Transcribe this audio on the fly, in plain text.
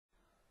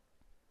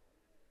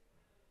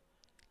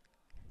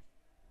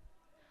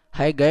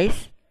Hi guys,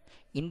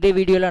 இந்த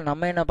வீடியோவில்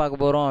நம்ம என்ன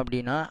பார்க்க போகிறோம்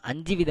அப்படின்னா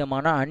 5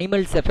 விதமான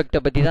அனிமல்ஸ் எஃபெக்டை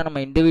பற்றி தான்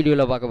நம்ம இந்த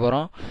வீடியோவில் பார்க்க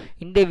போகிறோம்.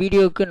 இந்த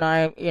வீடியோவுக்கு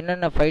நான்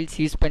என்னென்ன ஃபைல்ஸ்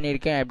யூஸ்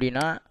பண்ணியிருக்கேன்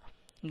அப்படின்னா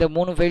இந்த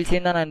 3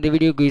 ஃபைல்ஸையும் தான் நான் இந்த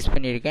வீடியோவுக்கு யூஸ்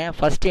பண்ணியிருக்கேன்.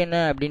 ஃபஸ்ட்டு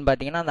என்ன அப்படின்னு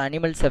பார்த்தீங்கன்னா அந்த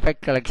அனிமல்ஸ்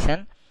எஃபெக்ட்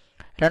கலெக்ஷன்.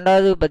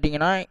 ரெண்டாவது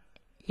பார்த்தீங்கன்னா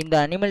இந்த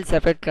அனிமல்ஸ்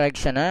எஃபெக்ட்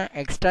கலெக்ஷனை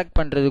எக்ஸ்ட்ராக்ட்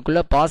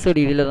பண்ணுறதுக்குள்ளே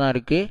பாஸ்வேர்டு இதில் தான்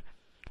இருக்குது.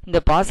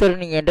 இந்த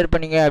பாஸ்வேர்டு நீங்கள் என்டர்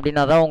பண்ணிங்க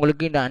அப்படின்னா தான்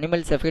உங்களுக்கு இந்த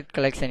அனிமல்ஸ் எஃபெக்ட்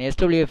கலெக்ஷன்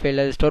SWF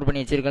ஃபைலில் ஸ்டோர்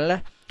பண்ணி வச்சுருக்கேன்ல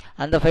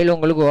அந்த ஃபைல்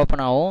உங்களுக்கு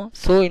ஓப்பன் ஆகும்.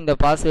 ஸோ இந்த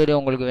பாஸ்வேர்டு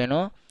உங்களுக்கு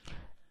வேணும்.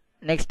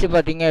 நெக்ஸ்ட்டு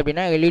பார்த்தீங்க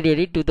அப்படின்னா LED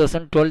Edit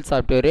 2012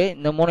 சாஃப்ட்வேரு.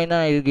 இந்த 3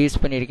 தான் இதுக்கு யூஸ்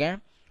பண்ணியிருக்கேன்.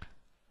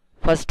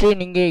 ஃபஸ்ட்டு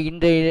நீங்கள்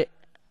இந்த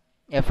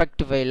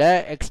எஃபெக்ட் ஃபைலை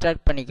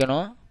எக்ஸ்ட்ராக்ட்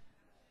பண்ணிக்கணும்.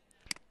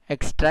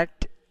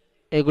 எக்ஸ்ட்ராக்ட்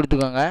இது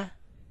கொடுத்துக்கோங்க.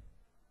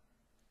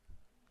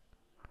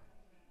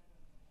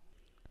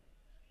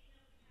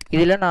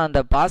 இதில் நான்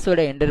அந்த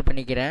பாஸ்வேர்டை என்டர்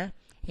பண்ணிக்கிறேன்.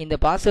 இந்த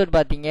பாஸ்வேர்டு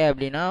பார்த்தீங்க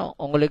அப்படின்னா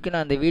உங்களுக்கு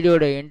நான் அந்த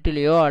வீடியோட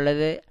எண்ட்லேயோ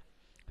அல்லது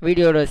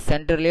வீடியோட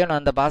சென்டர்லேயோ நான்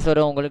அந்த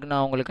பாஸ்வேர்டை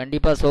உங்களுக்கு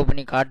கண்டிப்பாக ஷோ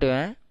பண்ணி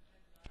காட்டுவேன்.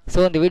 ஸோ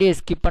இந்த வீடியோ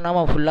ஸ்கிப்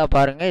பண்ணாமல் ஃபுல்லாக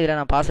பாருங்கள். இதில்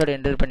நான் பாஸ்வேர்டை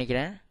என்டர்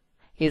பண்ணிக்கிறேன்.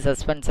 இது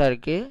சஸ்பென்ஸாக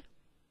இருக்குது.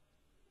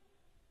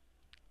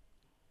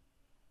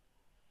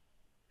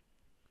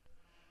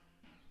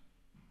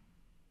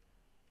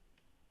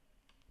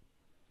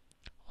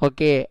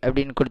 ஓகே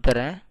அப்படின்னு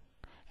கொடுத்துட்றேன்.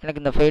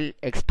 எனக்கு இந்த ஃபைல்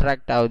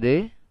எக்ஸ்ட்ராக்ட் ஆகுது.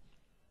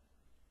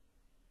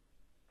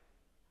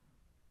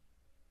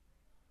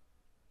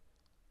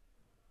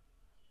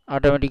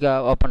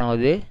 ஆட்டோமேட்டிக்காக ஓப்பன்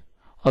ஆகுது.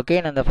 ஓகே,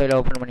 நான் இந்த ஃபைலை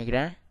ஓப்பன்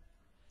பண்ணிக்கிறேன்.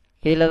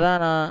 இதில்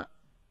தான் நான்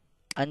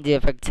 5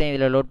 எஃபெக்ட்ஸையும்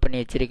இதில் லோட்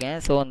பண்ணி வச்சுருக்கேன்.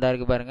 ஸோ இந்த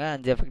இருக்குது பாருங்கள்,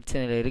 5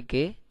 எஃபெக்ட்ஸும் இதில்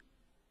இருக்குது.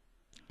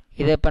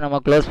 இதை இப்போ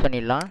நம்ம க்ளோஸ்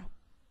பண்ணிடலாம்.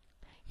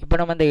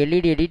 இப்போ நம்ம இந்த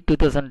LED Edit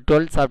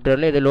 2012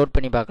 சாஃப்ட்வேரில் இதை லோட்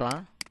பண்ணி பார்க்கலாம்.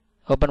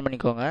 ஓப்பன்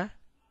பண்ணிக்கோங்க.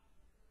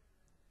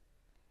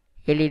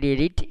 LED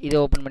Edit இதை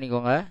ஓப்பன்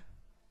பண்ணிக்கோங்க.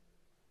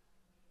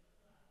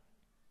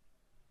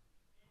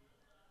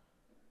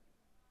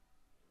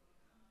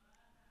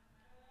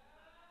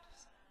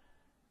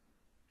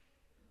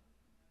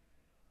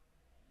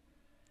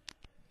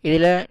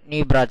 இதில்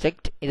நியூ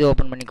ப்ராஜெக்ட் இது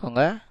ஓப்பன்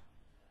பண்ணிக்கோங்க.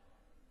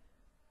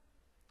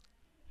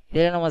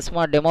 இதில் நம்ம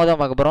சும்மா டெமோ தான்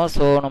பார்க்க போகிறோம்.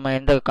 ஸோ நம்ம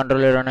எந்த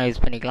கண்ட்ரோலர் வேணால்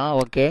யூஸ் பண்ணிக்கலாம்.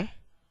 ஓகே,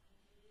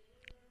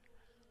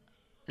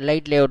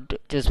 லைட் லேஅவுட்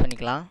சூஸ்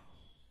பண்ணிக்கலாம்.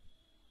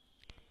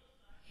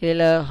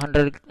 இதில்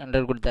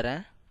 100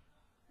 கொடுத்துறேன்.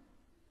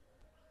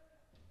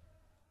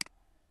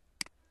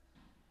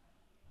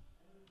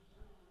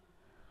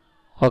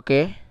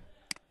 ஓகே,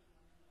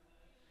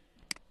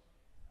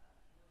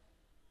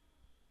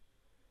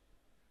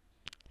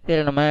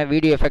 இதில் நம்ம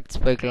வீடியோ எஃபெக்ட்ஸ்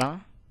போய்க்கலாம்.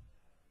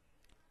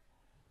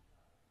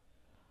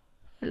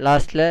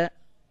 லாஸ்ட்டில்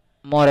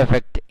மோர்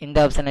எஃபெக்ட் இந்த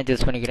ஆப்ஷனை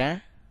சூஸ் பண்ணிக்கிறேன்.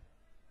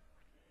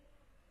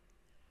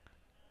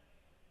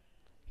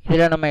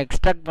 இதில் நம்ம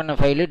எக்ஸ்ட்ராக்ட் பண்ண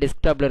ஃபைலு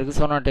டெஸ்க்டாப்பில் இருக்குது.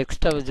 ஸோ நான்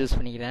டெஸ்க்டாப்பை சூஸ்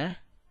பண்ணிக்கிறேன்.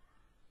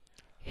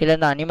 இதில்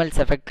இந்த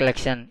அனிமல்ஸ் எஃபெக்ட்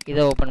கலெக்ஷன்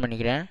இதை ஓப்பன்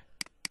பண்ணிக்கிறேன்.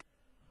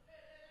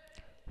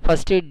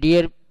 ஃபஸ்ட்டு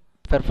டியர்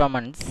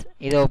பெர்ஃபார்மன்ஸ்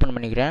இதை ஓப்பன்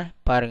பண்ணிக்கிறேன்.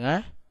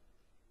 பாருங்கள்,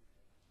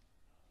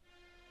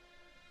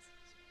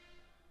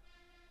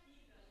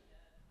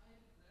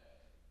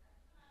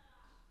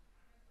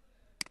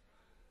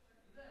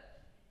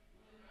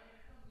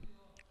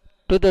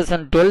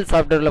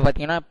 சாஃப்ட்வேரில்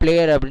பார்த்தீங்கன்னா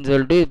பிளேயர் அப்படின்னு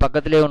சொல்லிட்டு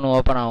பக்கத்துலேயே ஒன்று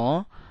ஓப்பன்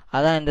ஆகும்.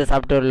 அதான் இந்த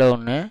சாஃப்ட்வேரில்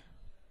ஒன்று.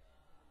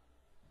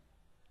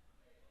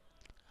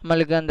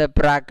 நம்மளுக்கு அந்த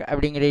ப்ராக்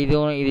அப்படிங்கிற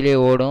இதுவும் இதிலே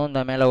ஓடும்.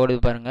 இந்த மேலே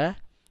ஓடுது பாருங்கள்,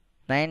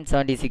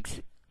 976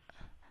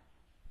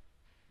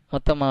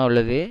 மொத்தமாக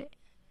உள்ளது.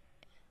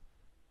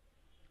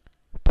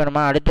 இப்போ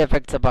நம்ம அடுத்த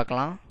எஃபெக்ட்ஸை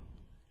பார்க்கலாம்.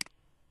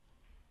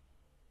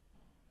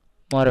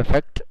 மோர்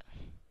எஃபெக்ட்.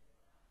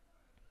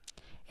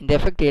 இந்த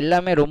எஃபெக்ட்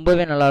எல்லாமே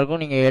ரொம்பவே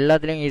நல்லாயிருக்கும். நீங்கள்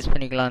எல்லாத்துலேயும் யூஸ்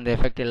பண்ணிக்கலாம் இந்த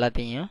எஃபெக்ட்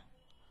எல்லாத்தையும்.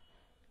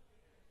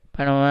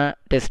 இப்போ நம்ம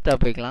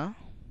டெஸ்க்டாப் போய்க்கலாம்.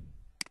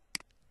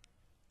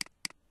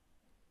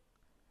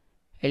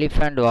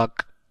 எலிஃபண்ட்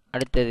வாக்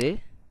அடுத்தது.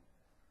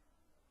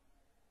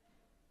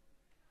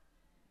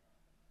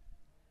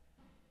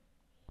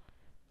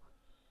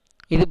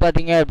 இது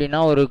பார்த்தீங்க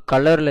அப்படின்னா ஒரு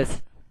கலர்லெஸ்,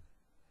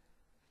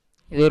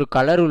 இது ஒரு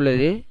கலர்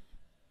உள்ளது.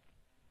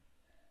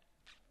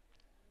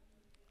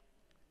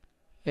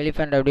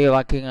 எலிஃபண்ட் அப்படியே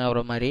வாக்கிங்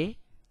ஆகிற மாதிரி.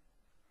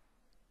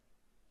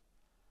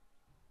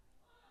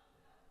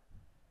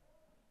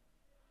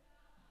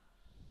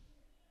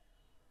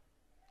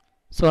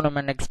 ஸோ நம்ம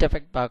நெக்ஸ்ட்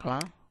எஃபெக்ட்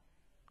பார்க்கலாம்.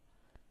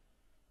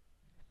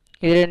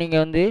 இதில்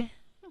நீங்கள்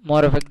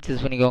மோர் எஃபெக்ட்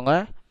சூஸ் பண்ணிக்கோங்க.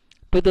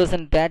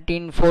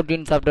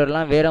 2013-14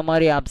 சாஃப்ட்வேர்லாம் வேறு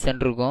மாதிரி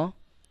ஆப்ஷன் இருக்கும்.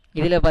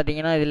 இதில்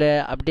பார்த்தீங்கன்னா இதில்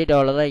அப்டேட்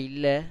அவ்வளோதான்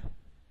இல்லை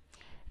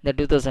இந்த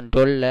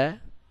 2012.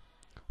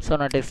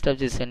 ஸோ நான்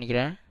டெஸ்க்டாப் சூஸ்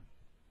பண்ணிக்கிறேன்.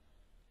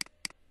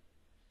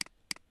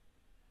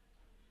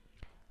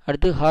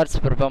 அடுத்து ஹார்ஸ்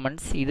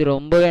பெர்ஃபார்மன்ஸ் இது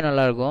ரொம்பவே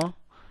நல்லாயிருக்கும்.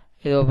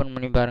 இது ஓப்பன்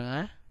பண்ணி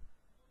பாருங்கள்.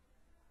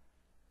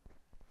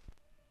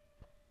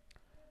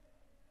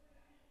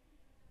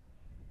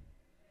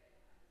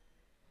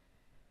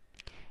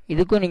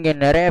 இதுக்கும்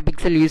நீங்கள் நிறைய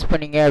பிக்சல் யூஸ்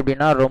பண்ணிங்க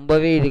அப்படின்னா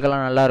ரொம்பவே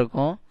இதுக்கெல்லாம்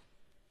நல்லாயிருக்கும்.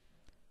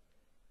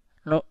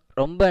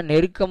 ரொம்ப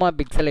நெருக்கமாக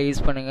பிக்சலை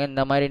யூஸ் பண்ணுங்கள்.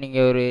 இந்த மாதிரி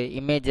நீங்கள் ஒரு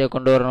இமேஜை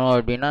கொண்டு வரணும்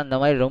அப்படின்னா இந்த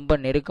மாதிரி ரொம்ப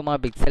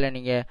நெருக்கமாக பிக்சலை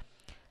நீங்கள்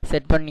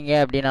செட் பண்ணிங்க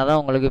அப்படின்னா தான்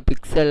உங்களுக்கு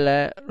பிக்சலில்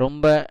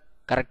ரொம்ப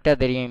கரெக்டாக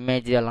தெரியும்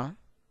இமேஜ் எல்லாம்.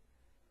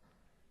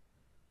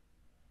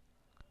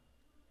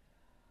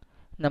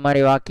 இந்த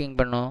மாதிரி வாக்கிங்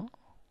பண்ணும்.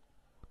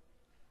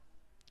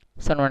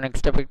 ஸோ நம்ம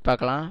நெக்ஸ்ட் எஃபெக்ட்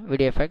பார்க்கலாம்.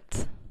 Video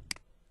effects.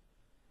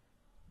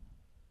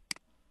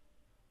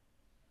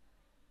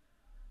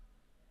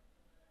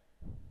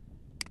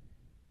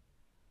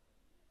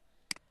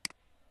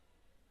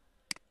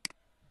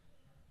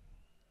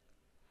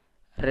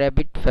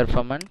 Rapid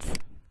performance.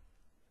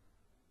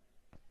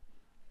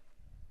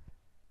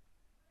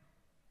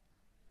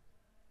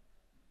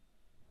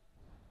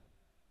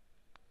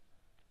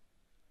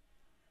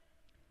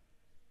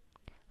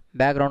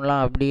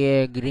 பேக்ரவுண்ட்லாம் அப்படியே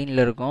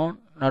க்ரீனில் இருக்கும்.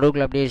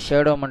 நடுவுக்குள்ள அப்படியே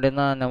ஷேடோ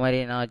மட்டும்தான் அந்த மாதிரி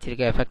நான்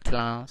வச்சுருக்க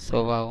எஃபெக்ட்ஸ்லாம் ஷோ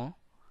ஆகும்.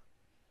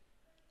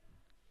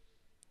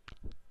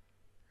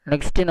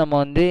 நெக்ஸ்ட்டு நம்ம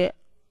வந்து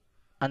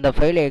அந்த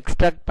ஃபைலை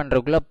எக்ஸ்ட்ராக்ட்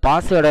பண்ணுறதுக்குள்ளே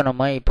பாஸ்வேர்டை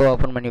நம்ம இப்போ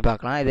ஓப்பன் பண்ணி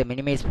பார்க்கலாம். இதை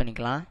மினிமைஸ்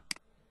பண்ணிக்கலாம்.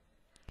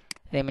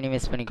 இதை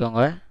மினிமைஸ்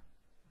பண்ணிக்கோங்க.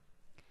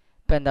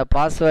 இப்போ இந்த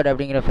பாஸ்வேர்டு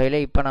அப்படிங்கிற ஃபைலை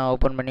இப்போ நான்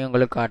ஓப்பன் பண்ணி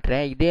உங்களுக்கு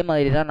காட்டுறேன். இதே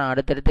மாதிரி தான் நான்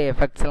அடுத்தடுத்த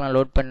எஃபெக்ட்ஸ்லாம்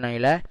லோட்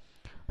பண்ணையில்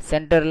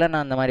சென்டரில்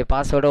நான் அந்த மாதிரி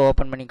பாஸ்வேர்டை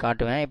ஓப்பன் பண்ணி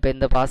காட்டுவேன். இப்போ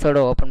இந்த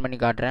பாஸ்வேர்டை ஓப்பன் பண்ணி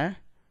காட்டுறேன்.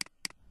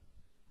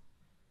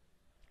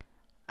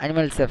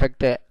 அனிமல்ஸ்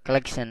எஃபெக்ட்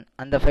கலெக்ஷன்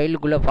அந்த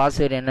ஃபைலுக்குள்ளே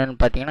பாஸ்வேர்டு என்னென்னு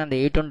பார்த்தீங்கன்னா அந்த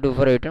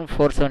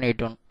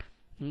 8124814781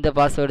 இந்த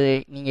பாஸ்வேர்டு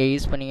நீங்கள்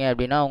யூஸ் பண்ணீங்க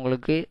அப்படின்னா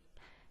உங்களுக்கு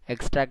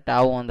எக்ஸ்ட்ராக்ட்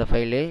ஆகும் அந்த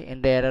ஃபைலு.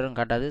 எந்த எரரும்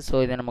காட்டாது.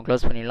 ஸோ இதை நம்ம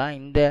க்ளோஸ் பண்ணிடலாம்.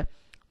 இந்த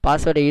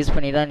பாஸ்வேர்டை யூஸ்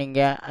பண்ணி தான்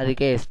நீங்கள்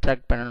அதுக்கே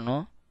எக்ஸ்ட்ராக்ட்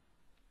பண்ணணும்.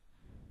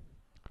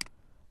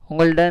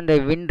 உங்கள்கிட்ட இந்த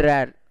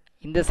WinRAR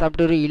இந்த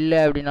சாஃப்ட்வேர் இல்லை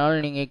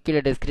அப்படின்னாலும் நீங்கள் கீழே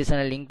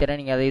டிஸ்கிரிப்ஷனில் லிங்க் தரேன்.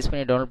 நீங்கள் அதை யூஸ்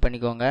பண்ணி டவுன்லோட்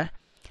பண்ணிக்கோங்க.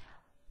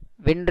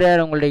 WinRAR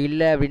உங்கள்ட்ட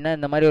இல்லை அப்படின்னா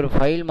இந்த மாதிரி ஒரு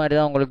ஃபைல் மாதிரி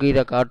தான் உங்களுக்கு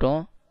இதை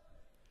காட்டும்.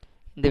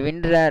 இந்த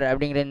WinRAR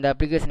அப்படிங்கிற இந்த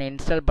அப்ளிகேஷனை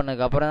இன்ஸ்டால்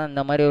பண்ணதுக்கப்புறம் தான்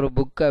இந்த மாதிரி ஒரு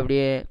புக்கு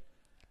அப்படியே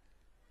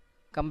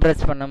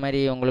கம்ப்ரஸ் பண்ண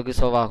மாதிரி உங்களுக்கு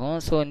ஷோ ஆகும்.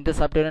 ஸோ இந்த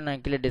சாஃப்ட்வேரை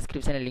நான் கீழே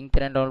டிஸ்கிரிப்ஷனில் லிங்க்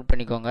தரேன், டவுன்லோட்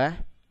பண்ணிக்கோங்க.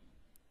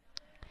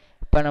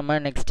 இப்போ நம்ம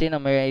நெக்ஸ்ட்டு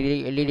நம்ம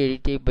எல்இடி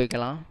எடிட்டே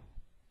போய்க்கலாம்.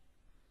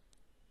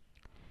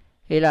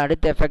 இதில்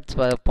அடுத்த எஃபெக்ட்ஸ்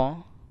பார்ப்போம்.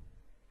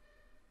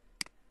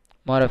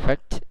 மோர்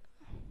எஃபெக்ட்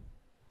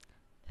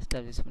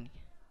யூஸ் பண்ணி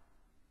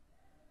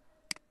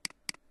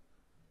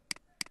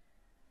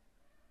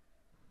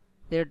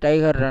இது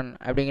டைகர் ரன்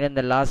அப்படிங்கிற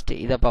இந்த லாஸ்ட்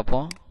இதை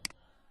பார்ப்போம்.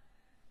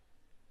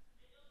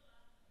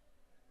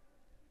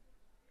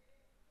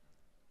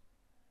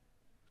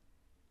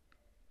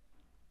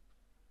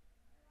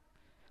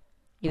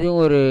 இது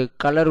ஒரு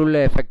கலர் உள்ள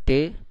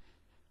எஃபெக்ட்டு.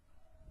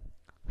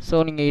 ஸோ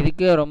நீங்கள்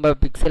இதுக்கு ரொம்ப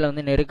பிக்சலை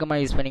வந்து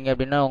நெருக்கமாக யூஸ் பண்ணிங்க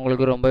அப்படின்னா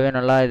உங்களுக்கு ரொம்பவே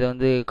நல்லா இதை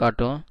வந்து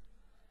காட்டும்.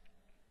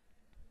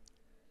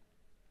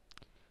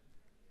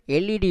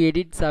 எல்இடி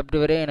எடிட்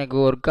சாஃப்ட்வேரே எனக்கு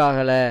ஒர்க்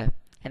ஆகலை,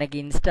 எனக்கு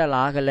இன்ஸ்டால்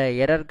ஆகலை,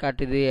 எரர்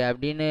காட்டுது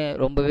அப்படின்னு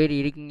ரொம்ப பேர்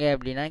இருக்கீங்க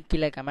அப்படின்னா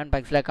கீழே கமெண்ட்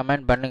பாக்ஸில்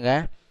கமெண்ட்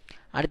பண்ணுங்கள்.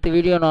 அடுத்த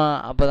வீடியோ நான்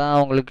அப்போ தான்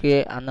உங்களுக்கு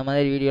அந்த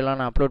மாதிரி வீடியோலாம்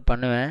நான் அப்லோட்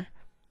பண்ணுவேன்.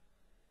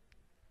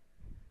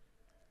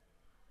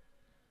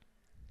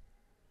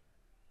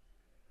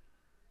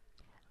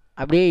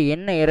 அப்படியே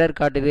என்ன எரர்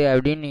காட்டுது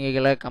அப்படின்னு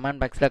நீங்கள்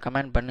கமெண்ட் பாக்ஸில்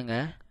கமெண்ட்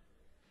பண்ணுங்கள்.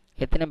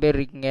 எத்தனை பேர்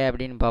இருக்கீங்க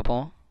அப்படின்னு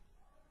பார்ப்போம்.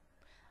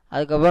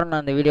 அதுக்கப்புறம்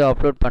நான் அந்த வீடியோ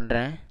அப்லோட்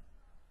பண்ணுறேன்.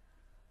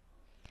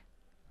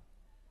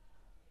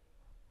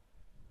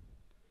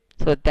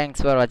 So thanks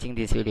for watching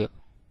this video.